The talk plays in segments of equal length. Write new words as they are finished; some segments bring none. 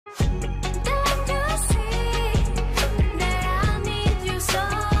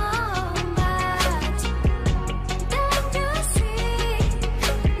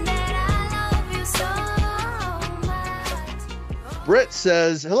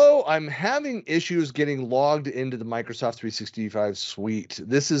says, hello, I'm having issues getting logged into the Microsoft 365 suite.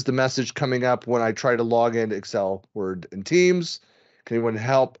 This is the message coming up when I try to log into Excel, Word, and Teams. Can anyone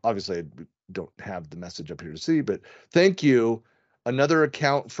help? Obviously, I don't have the message up here to see, but thank you. Another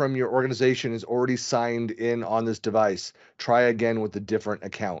account from your organization is already signed in on this device. Try again with a different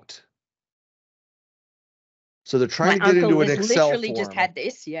account. So they're trying to get into an Excel literally form. just had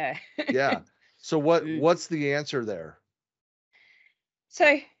this, yeah. Yeah. So what's the answer there?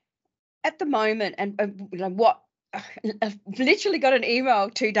 So at the moment, and I've literally got an email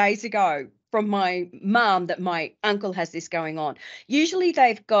 2 days ago from my mum that my uncle has this going on. Usually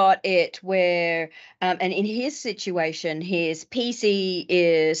they've got it where, and in his situation, his PC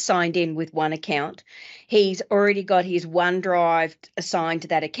is signed in with one account. He's already got his OneDrive assigned to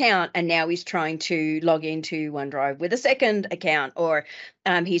that account, and now he's trying to log into OneDrive with a second account, or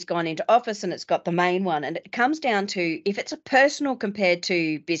he's gone into Office and it's got the main one. And it comes down to if it's a personal compared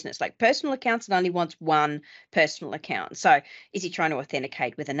to business, like personal accounts, it only wants one personal account. So is he trying to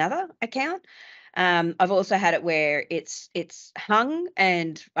authenticate with another account? I've also had it where it's hung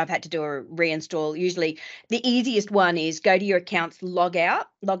and I've had to do a reinstall. Usually the easiest one is go to your accounts, log out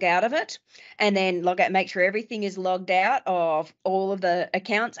of it, and then log out, make sure everything is logged out of all of the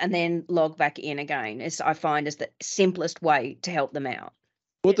accounts, and then log back in again. I find is the simplest way to help them out.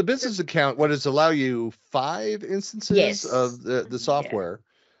 Well, the business account, what does allow you 5 instances of the software?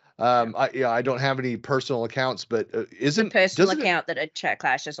 I don't have any personal accounts, but isn't personal account that a chat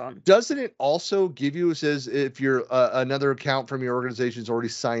clashes on? Doesn't it also give you, says if you're another account from your organization is already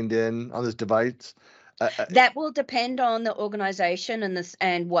signed in on this device? That will depend on the organization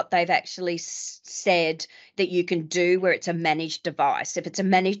and what they've actually said that you can do where it's a managed device. If it's a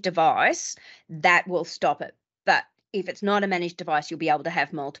managed device, that will stop it. But if it's not a managed device, you'll be able to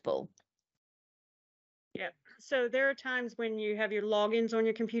have multiple. Yeah. So there are times when you have your logins on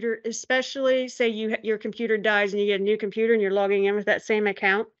your computer, especially say your computer dies and you get a new computer and you're logging in with that same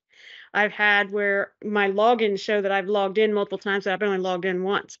account. I've had where my logins show that I've logged in multiple times, but I've only logged in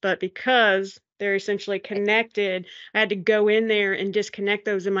once. But because they're essentially connected, I had to go in there and disconnect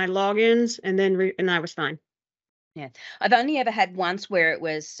those in my logins, and then and I was fine. Yeah, I've only ever had once where it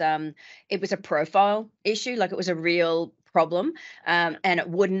was a profile issue, like it was a real problem, and it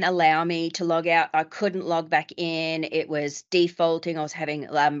wouldn't allow me to log out. I couldn't log back in. It was defaulting. I was having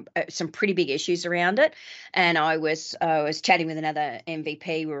some pretty big issues around it, and I was chatting with another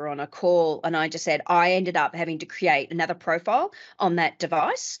MVP. We were on a call, and I just said I ended up having to create another profile on that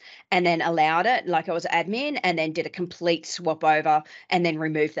device, and then allowed it, like I was admin, and then did a complete swap over, and then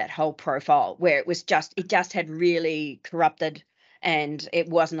removed that whole profile where it just had really corrupted, and it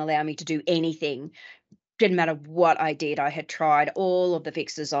wasn't allowing me to do anything. Didn't matter what I did. I had tried all of the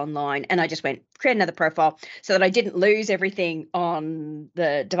fixes online, and I just went create another profile so that I didn't lose everything on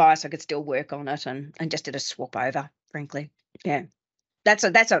the device. I could still work on it, and just did a swap over, frankly. Yeah. That's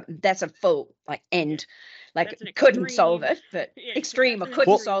a full end. Like couldn't solve it, but extreme. I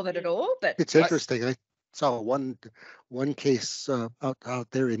couldn't solve it at all. But it's interesting. I saw one case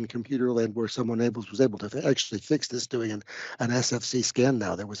out there in computer land where someone was able to actually fix this doing an SFC scan.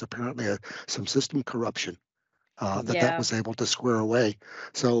 Now there was apparently some system corruption that was able to square away.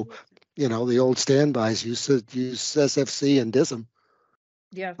 So the old standbys use SFC and DISM.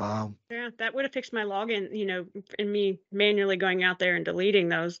 Yeah. That would have fixed my login. And me manually going out there and deleting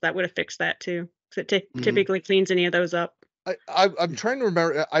those, that would have fixed that too. So it typically cleans any of those up. I'm trying to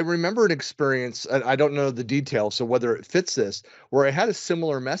remember. I remember an experience, and I don't know the details, so whether it fits this, where I had a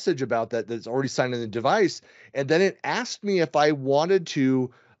similar message about that's already signed in the device, and then it asked me if I wanted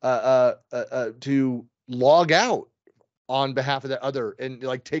to log out on behalf of that other and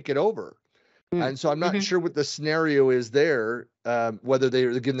take it over. And so I'm not sure what the scenario is there, whether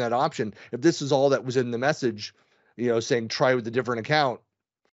they're given that option. If this is all that was in the message, saying try with a different account.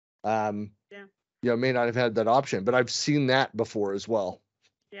 May not have had that option, but I've seen that before as well.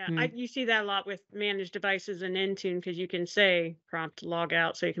 Yeah, you see that a lot with managed devices and Intune, because you can say prompt log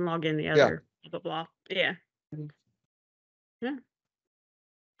out so you can log in the other, blah, blah, blah. Yeah. Yeah.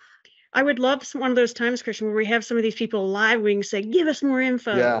 I would love one of those times, Christian, where we have some of these people live, we can say, give us more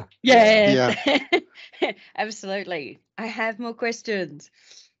info. Yeah. Absolutely. I have more questions.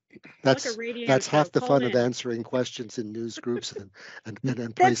 That's half the fun of answering questions in news groups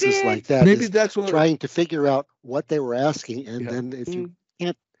and places like that. Maybe that's what trying to figure out what they were asking, and then if you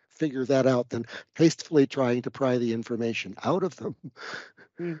can't figure that out, then hastily trying to pry the information out of them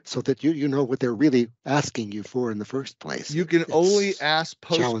so that you know what they're really asking you for in the first place. You can only ask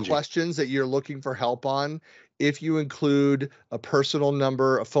post questions that you're looking for help on if you include a personal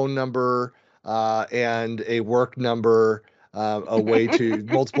number, a phone number, and a work number. a way to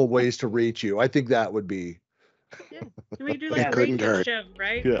multiple ways to reach you. I think that would be. Yeah. And we could do That like a couldn't radio hurt. show,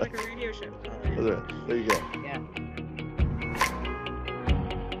 right? Yeah. Like a radio show. Call in. There you go. Yeah.